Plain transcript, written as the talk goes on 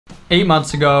8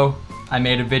 months ago, I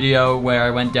made a video where I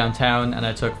went downtown and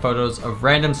I took photos of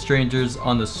random strangers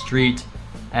on the street,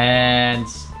 and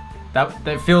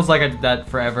that feels like that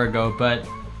forever ago, but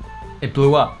it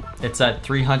blew up. It's at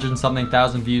 300 something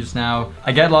thousand views now.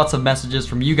 I get lots of messages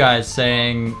from you guys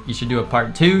saying you should do a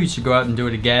part 2, you should go out and do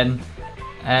it again.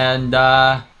 And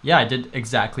yeah, I did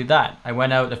exactly that. I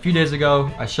went out a few days ago,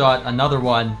 I shot another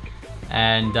one,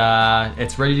 and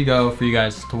it's ready to go for you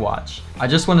guys to watch. I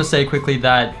just want to say quickly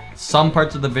that some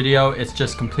parts of the video, it's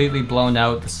just completely blown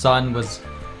out. The sun was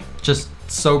just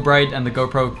so bright and the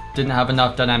GoPro didn't have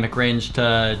enough dynamic range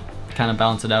to kind of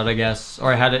balance it out, I guess.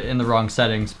 Or I had it in the wrong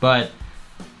settings, but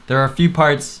there are a few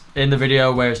parts in the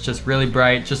video where it's just really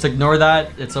bright. Just ignore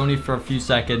that, it's only for a few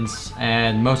seconds,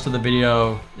 and most of the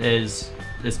video is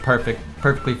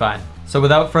perfectly fine. So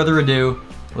without further ado,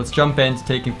 let's jump into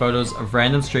taking photos of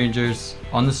random strangers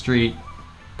on the street,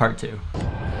 part 2.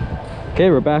 Okay,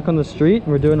 we're back on the street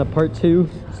and we're doing a part 2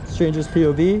 strangers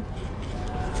POV.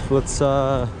 Let's see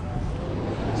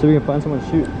if we can find someone to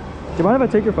shoot. Do you mind if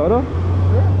I take your photo?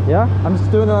 Sure. Yeah? I'm just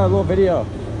doing a little video.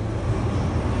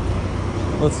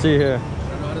 Let's see here. I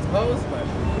don't know how to pose, but...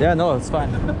 Yeah, no, it's fine.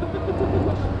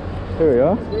 Here we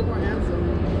go. Way more handsome.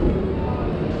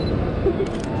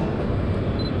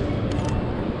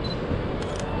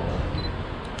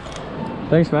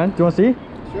 Thanks, man. Do you want to see?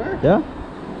 Sure. Yeah?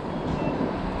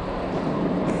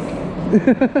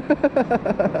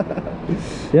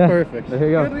 Yeah. Perfect. There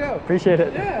you go. Good to go. Appreciate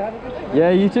it. Yeah, have a good day. Yeah,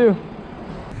 you too.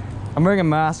 I'm wearing a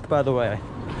mask, by the way.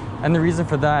 And the reason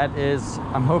for that is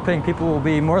I'm hoping people will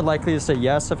be more likely to say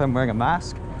yes if I'm wearing a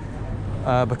mask.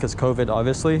 Because COVID,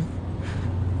 obviously.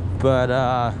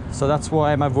 But so that's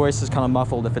why my voice is kind of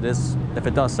muffled if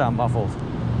it does sound muffled.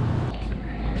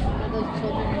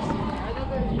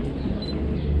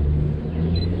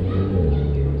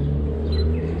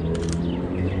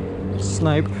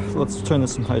 Snipe. Let's turn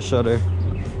this in high shutter.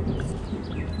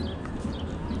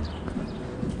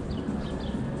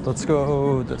 Let's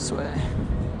go this way.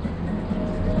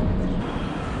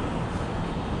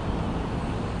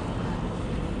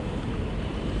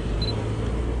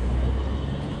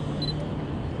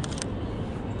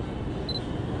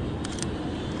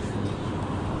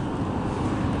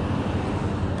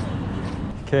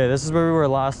 Okay, this is where we were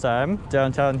last time,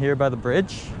 downtown here by the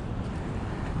bridge.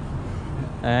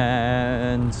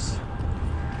 And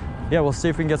yeah, we'll see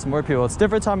if we can get some more people. It's a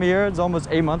different time of year. It's almost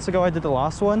 8 months ago I did the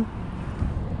last one.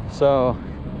 So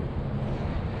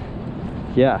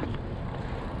yeah,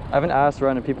 I haven't asked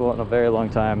random people in a very long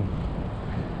time.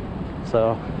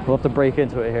 So we'll have to break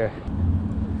into it here.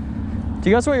 Do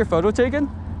you guys want your photo taken?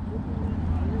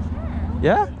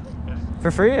 Yeah?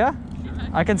 For free, yeah?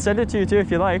 I can send it to you too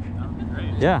if you like.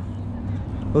 Yeah,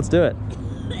 let's do it.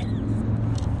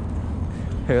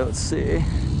 Here, let's see.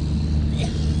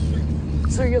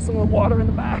 So we get some water in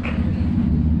the back.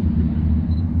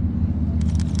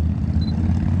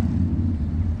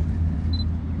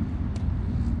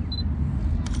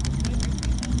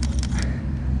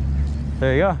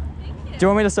 There you go. Do you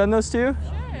want me to send those to you?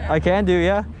 Sure. I can do,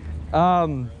 yeah.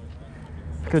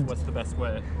 What's the best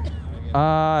way?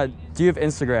 Do you have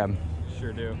Instagram?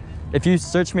 Sure do. If you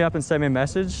search me up and send me a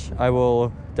message, I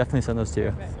will definitely send those to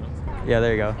you. Yeah,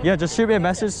 there you go. Yeah, just shoot me a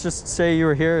message, just say you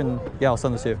were here, and yeah, I'll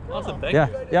send those to you. Awesome, thank you.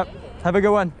 Yep. Have a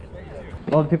good one.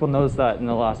 A lot of people noticed that in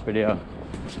the last video.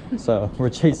 So we're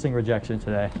chasing rejection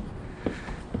today.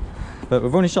 But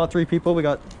we've only shot 3 people, we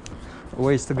got a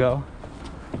ways to go.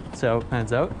 See how it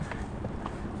pans out.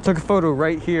 Took a photo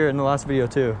right here in the last video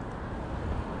too.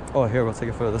 Oh, here, we'll take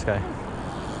a photo of this guy.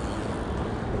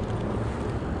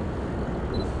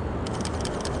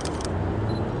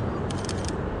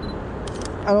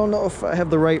 I don't know if I have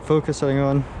the right focus setting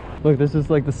on. Look, this is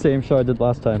like the same shot I did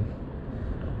last time.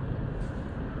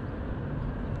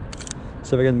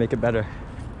 So if I can make it better.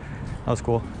 That was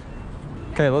cool.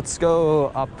 Okay, let's go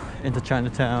up into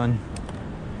Chinatown,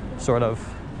 sort of.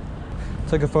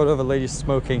 Took a photo of a lady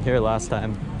smoking here last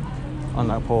time on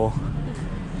that pole.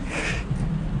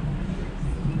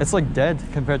 It's like dead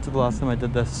compared to the last time I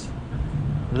did this.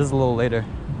 It is a little later.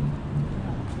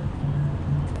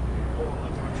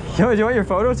 Yo, do you want your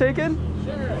photo taken?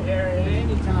 Sure, here at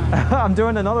any time. I'm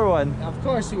doing another one. Of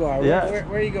course you are. Yeah.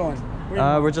 Where are you going?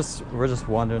 We're just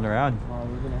wandering around. We're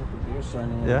gonna have the beer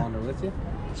sign and wander with you.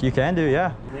 You can do,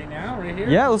 yeah. Right now, right here?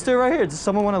 Yeah, let's do it right here. Does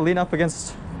someone want to lean up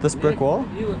against this brick wall?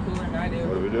 You look cooler than I do.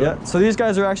 What are we doing? Yeah. So these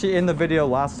guys are actually in the video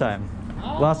last time.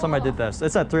 Oh. Last time I did this.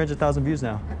 It's at 300,000 views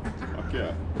now.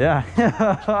 Okay. Yeah.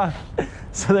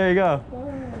 So there you go.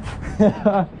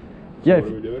 Yeah,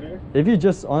 what are we doing here? If you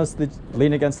just honestly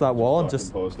lean against that wall and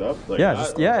just post up like yeah, that?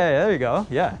 just yeah, there you go.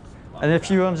 Yeah. Wow, And if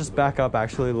you want to just back up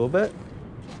actually a little bit.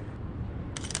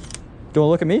 Do you want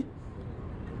to look at me?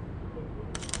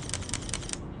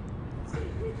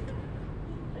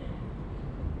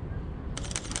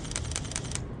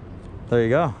 There you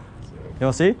go. You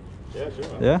want to see? Yeah,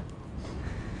 sure. Man. Yeah?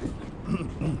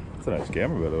 That's a nice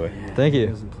camera, by the way. Thank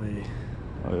you.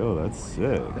 Oh, yo, that's sick.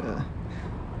 Yeah.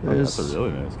 Oh, that's a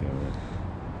really nice camera.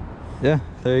 Yeah,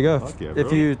 there you go. Fuck yeah, If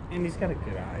bro. you... And he's got a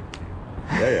good eye.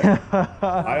 Yeah.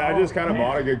 I just kind of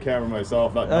bought a good camera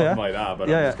myself. Nothing like that, but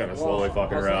I'm just kind of slowly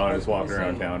fucking around and just walking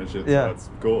around town and shit. Yeah. So it's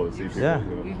cool to see people. Yeah.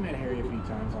 We've met Harry a few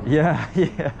times. Yeah.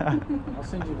 I'll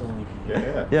send you the link.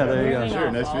 Yeah, there you go.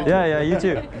 Sure, nice to meet you. Yeah, you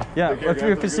too. Yeah, Take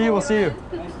care, if guys. we see you, we'll see you.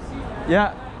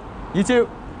 Yeah, you too.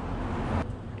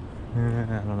 I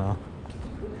don't know.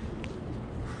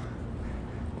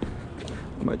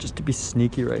 Might just be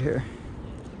sneaky right here.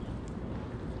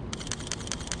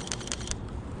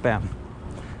 Bam.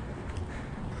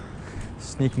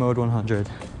 Sneak mode 100.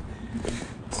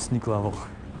 Sneak level.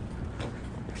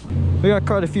 We got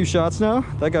quite a few shots now.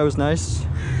 That guy was nice.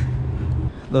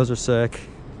 Those are sick.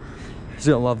 He's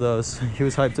gonna love those. He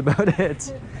was hyped about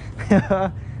it.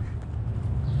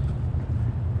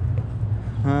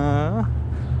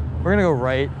 We're gonna go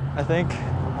right, I think.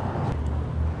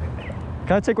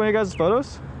 Can I take one of you guys'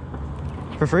 photos?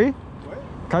 For free?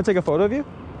 What? Can I take a photo of you?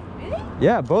 Really?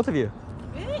 Yeah, both of you.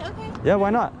 Really? Okay. Yeah, why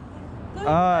not?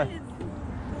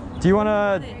 Do you want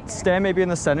to stand maybe in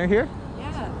the center here?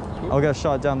 Yeah. I'll get a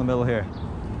shot down the middle here.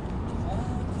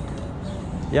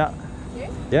 Yeah. Here?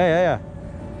 Yeah.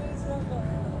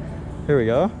 Here we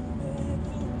go.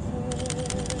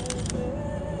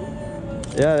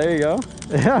 Yeah, there you go.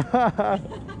 Yeah.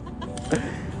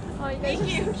 Thank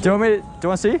you. Do you want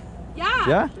to see? Yeah.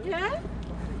 Yeah? Yeah?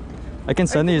 I can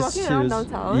send Are you these walking around to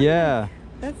downtown? Yeah.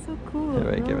 That's so cool.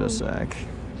 Here, wait, give it a sec.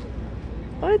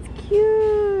 Oh, it's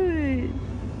cute.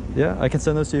 Yeah, I can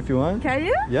send those to you if you want. Can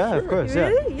you? Yeah, of course.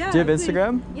 Really? Yeah. Yeah, Do you have please.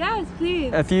 Instagram? Yes,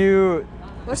 please. If you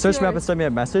search me up and yours? send me a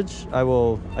message, I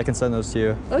can send those to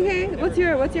you. Okay. What's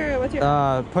your?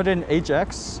 Put in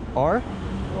HXR. Oh,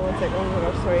 one second. Oh my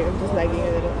gosh, sorry. I'm just lagging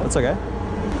a little. That's okay.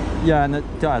 Yeah, and the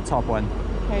top one.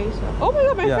 Okay, sure. Oh my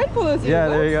god, my friend follows you. Yeah,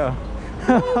 there you go.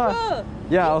 Oh,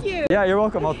 Yeah, Thank you. yeah, you're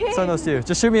welcome. I'll send those to you.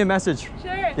 Just shoot me a message.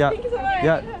 Sure. Yeah. Thank you so much.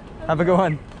 Yeah. Have a good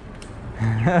one.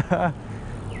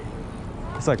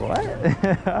 It's like, what?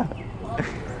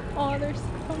 Oh, they're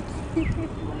so cute.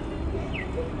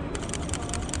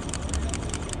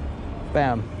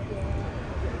 Bam.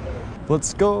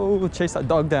 Let's go chase that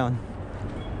dog down.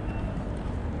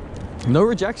 No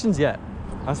rejections yet.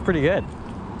 That's pretty good.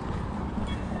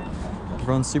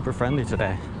 Everyone's super friendly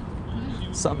today.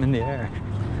 Something in the air.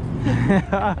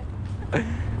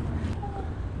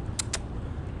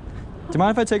 Do you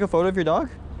mind if I take a photo of your dog?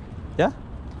 Yeah?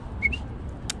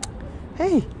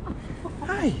 Hey.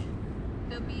 Hi.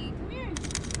 Dubby,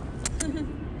 come here.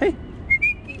 Hey.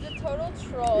 He's a total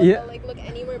troll. Yeah. He'll like look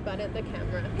anywhere but at the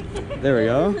camera. There we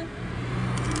go.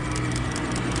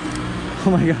 Oh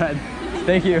my god.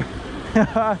 Thank you.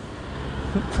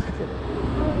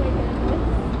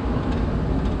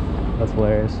 That's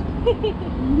hilarious.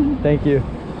 Thank you.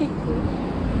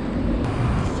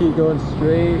 Keep going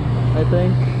straight, I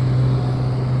think.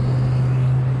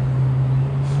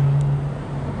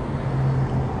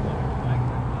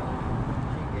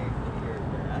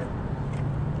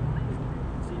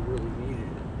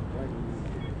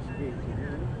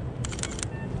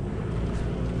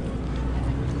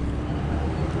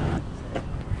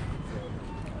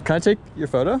 Can I take your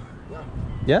photo?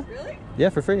 Yeah? Really? Yeah,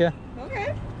 for free, yeah.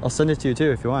 Okay. I'll send it to you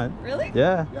too if you want. Really?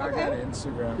 Yeah. Yeah, I got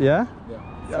Instagram. Yeah?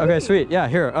 Yeah. Okay, sweet. Yeah,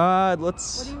 here. What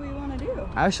Let's do we want to do?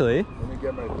 actually, Let me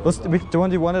get my. do you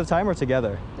want to do one at a time or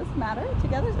together? Doesn't matter.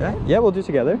 Together's Yeah? good. Yeah, we'll do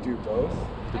together. Do both.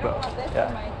 I don't want this Yeah.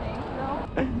 in my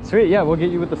thing, no. Sweet, yeah, we'll get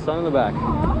you with the sun in the back. Do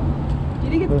you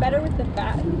think it's better with the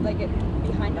bat, like it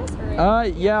behind us, or?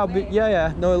 Yeah,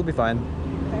 yeah. No, it'll be fine.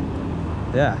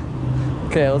 Okay. Yeah.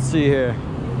 Okay, let's see here.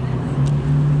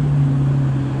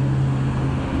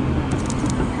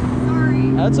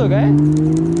 Sorry. That's okay.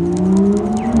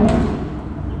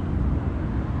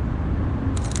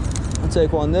 I'll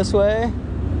take one this way.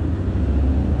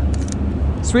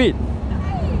 Sweet.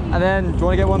 And then, do you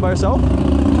want to get one by yourself?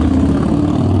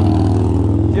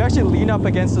 If you actually lean up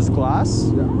against this glass,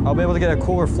 I'll be able to get a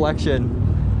cool reflection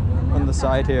on the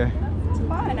side here. It's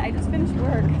fun. I just finished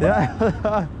work.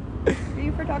 Yeah. Are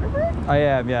you a photographer? I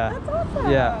am, yeah. That's awesome.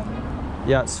 Yeah.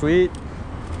 Yeah, sweet. Do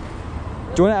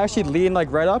you want to actually lean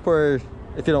like right up, or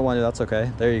if you don't want to, that's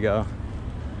okay. There you go.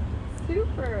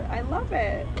 Super. I love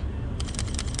it.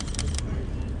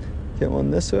 Get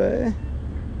one this way.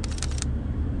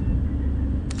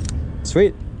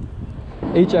 Sweet.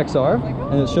 HXR,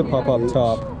 and it should pop up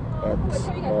top.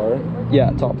 XR?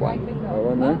 Yeah, top one. That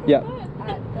one there? Yeah.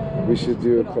 We should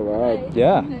do a collab.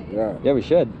 Yeah. Yeah. Yeah, we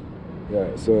should.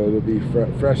 Yeah, so it'll be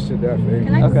fresh to death, eh?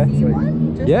 Can I Okay. see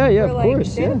one? Just Yeah, yeah, for, of like,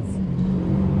 course, yeah. this?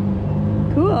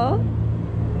 Cool.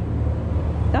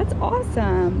 That's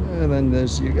awesome. And then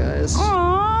there's you guys.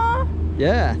 Aww.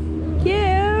 Yeah.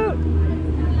 Cute.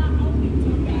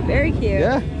 Very cute.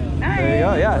 Yeah. There you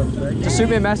go, yeah. Just shoot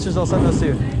me a message, I'll send those to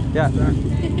you. Yeah.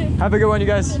 Have a good one, you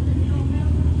guys.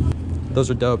 Those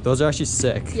are dope. Those are actually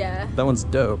sick. Yeah. That one's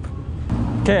dope.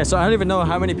 Okay, so I don't even know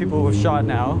how many people we've shot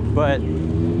now, but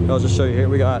I'll just show you here.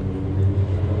 We got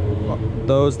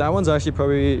those. That one's actually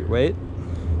probably, wait.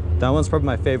 That one's probably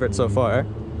my favorite so far.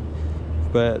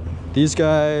 But these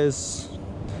guys,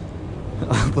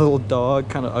 a little dog,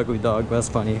 kind of ugly dog, but that's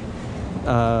funny.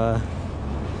 Yeah,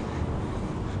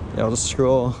 I'll just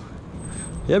scroll.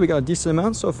 Yeah, we got a decent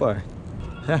amount so far.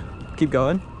 Yeah, keep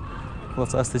going.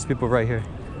 Let's ask these people right here.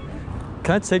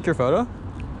 Can I take your photo?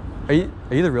 Are you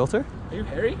the realtor? Are you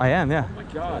Harry? I am, yeah. Oh my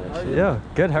god. How are you? Yeah,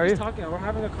 good. How are you? Talking. We're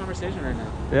having a conversation right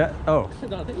now. Yeah. Oh.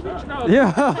 No.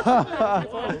 Yeah.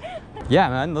 Yeah,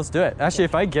 man. Let's do it. Actually,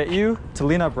 if I get you to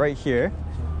lean up right here,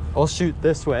 I'll shoot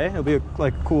this way. It'll be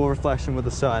like a cool reflection with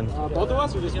the sun. Both of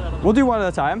us, or just We'll do one at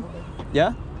a time.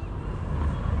 Yeah.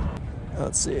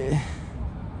 Let's see.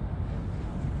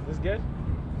 This good?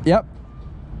 Yep.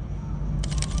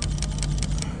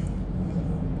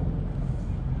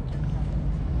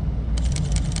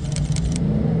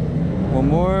 One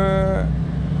more.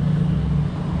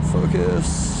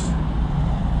 Focus.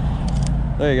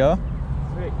 There you go.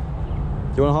 Sweet.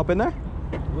 Do you want to hop in there?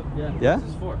 Yeah. Yeah? This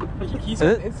is for. He's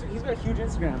got a huge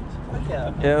Instagram.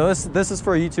 Yeah. Yeah, this is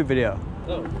for a YouTube video.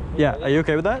 Oh. Yeah, are you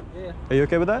okay with that? Yeah. Are you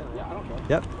okay with that? Yeah, I don't care.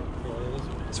 Yep.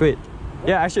 Sweet.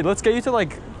 Yeah, actually, let's get you to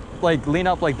like lean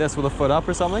up like this with a foot up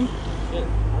or something. Yeah.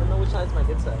 I don't know which side's my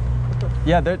good side.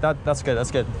 Yeah, that's good.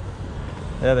 That's good.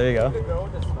 Yeah, there you go. Go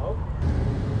with the smoke.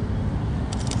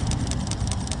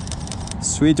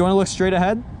 Sweet. Do you want to look straight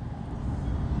ahead?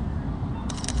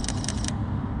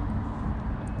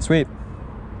 Sweet.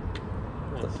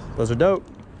 Those are dope.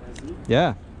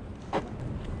 Yeah.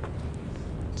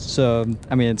 So,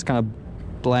 I mean, it's kind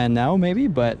of bland now, maybe,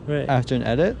 but Right. after an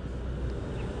edit.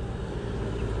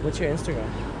 What's your Instagram?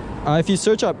 If you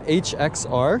search up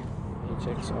HXR,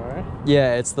 HXR.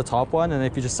 yeah, it's the top one, and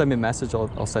if you just send me a message,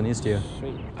 I'll send these to you.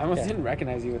 Sweet. I almost didn't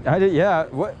recognize you with I did, yeah.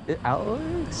 What?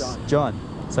 Alex? John.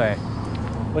 Sorry.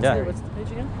 What's Yeah. what's the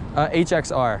page again?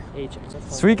 HXR.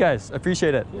 HXR. Sweet guys,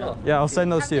 appreciate it. Yeah. Yeah, I'll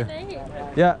send those to you.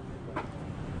 Yeah.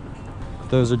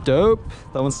 Those are dope.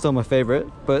 That one's still my favorite,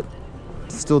 but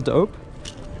still dope.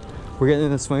 We're getting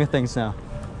in the swing of things now.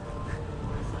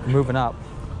 Moving up.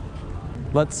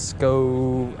 Let's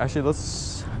go. Actually,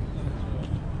 let's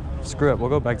screw it. We'll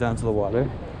go back down to the water.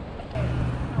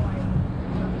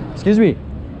 Excuse me.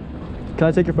 Can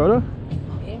I take your photo?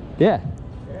 Yeah.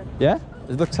 Yeah?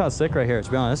 It looks kind of sick right here,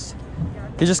 to be honest.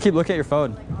 You just keep looking at your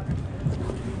phone.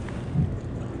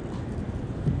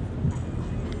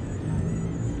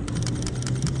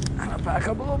 I'm gonna back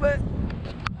up a little bit.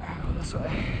 Go this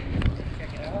way.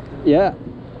 Yeah.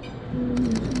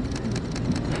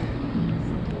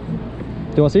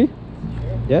 Do you want to see?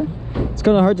 Yeah? It's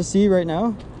kind of hard to see right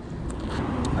now.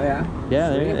 Oh yeah? Yeah,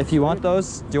 there you go. If you want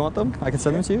those, do you want them? I can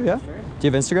send them to you, yeah? Sure. Do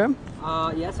you have Instagram?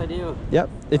 Yes, I do. Yep.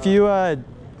 If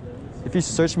you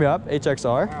search me up,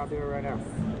 HXR, I'll do it right now.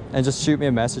 and just shoot me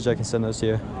a message, I can send those to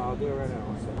you. I'll do it right now.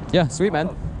 Yeah, sweet, man.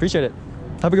 Appreciate it.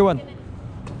 Have a good one.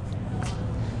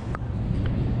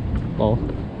 Oh.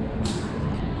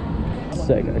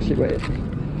 Sick, actually, wait.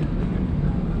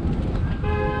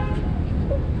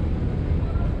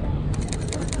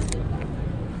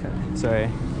 Okay, sorry.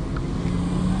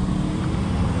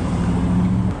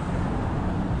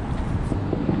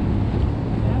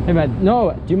 Hey man,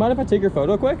 no, do you mind if I take your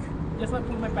photo quick? Just like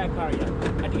pull my back car, yeah.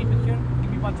 I take a picture.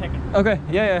 Give me 1 second. Okay,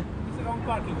 yeah. It's the wrong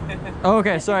parking. Oh,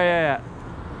 okay, sorry, yeah.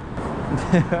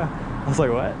 I was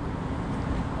like, what?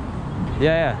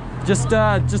 Yeah. Just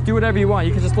do whatever you want.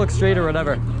 You can just look straight or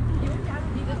whatever. You would have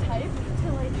to be the type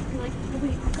to like be like,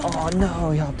 wait, Oh no,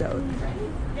 he hopped out.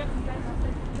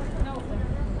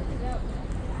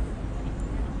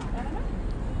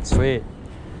 Sweet.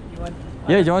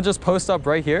 Yeah, you want to just post up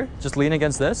right here? Just lean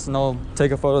against this and I'll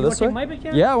take a photo this way. take my picture?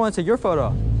 Yeah, I want to take your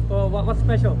photo. Oh, what's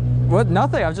special? What?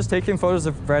 Nothing. I'm just taking photos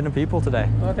of random people today.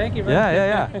 Oh, thank you.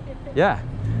 Yeah. Yeah.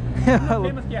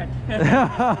 Famous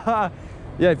cat.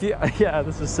 Yeah, yeah,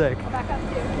 this is sick. back up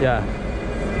too. Yeah.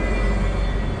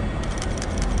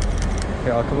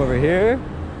 Here, I'll come over here.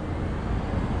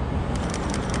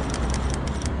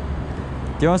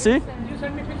 Do you want to see?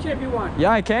 send me a picture if you want.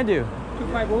 Yeah, I can do.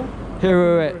 250.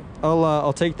 Here, wait.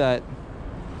 I'll take that.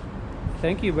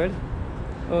 Thank you, bud.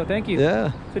 Oh, thank you.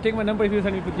 Yeah. So take my number if you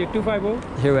send me a picture.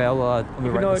 250. Here, wait. I'll be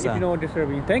right If you know what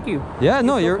disturbing. Thank you. Yeah,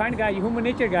 no, you're you're a kind guy. You're human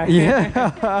nature guy.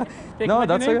 Yeah. No,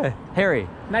 that's okay. Harry.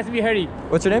 Nice to be Harry.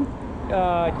 What's your name?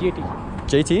 JT.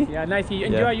 JT? Yeah, nice to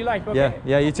enjoy your life. Okay. Yeah,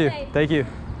 yeah, you too. Thank you.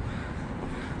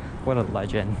 What a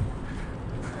legend.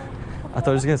 I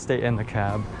thought he was gonna stay in the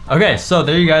cab. Okay, so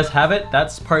there you guys have it.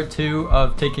 That's part 2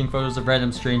 of taking photos of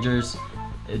random strangers.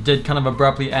 It did kind of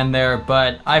abruptly end there,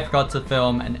 but I forgot to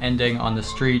film an ending on the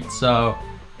street, so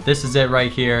this is it right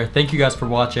here. Thank you guys for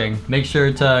watching. Make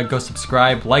sure to go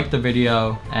subscribe, like the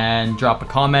video, and drop a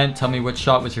comment. Tell me which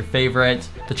shot was your favorite.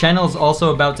 The channel is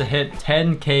also about to hit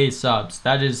 10K subs.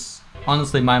 That is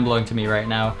honestly mind-blowing to me right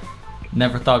now.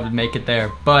 Never thought we'd make it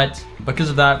there, but because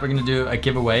of that, we're gonna do a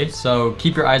giveaway, so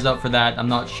keep your eyes out for that. I'm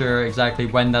not sure exactly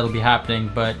when that'll be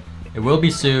happening, but it will be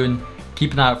soon.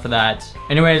 Keep an eye out for that.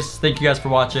 Anyways, thank you guys for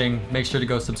watching. Make sure to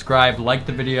go subscribe, like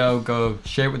the video, go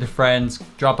share it with your friends,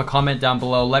 drop a comment down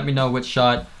below. Let me know which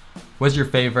shot was your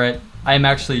favorite. I am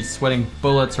actually sweating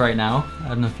bullets right now. I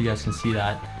don't know if you guys can see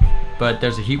that, but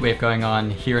there's a heat wave going on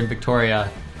here in Victoria,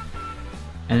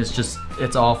 and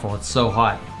it's awful. It's so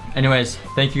hot. Anyways,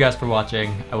 thank you guys for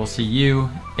watching. I will see you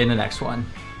in the next one.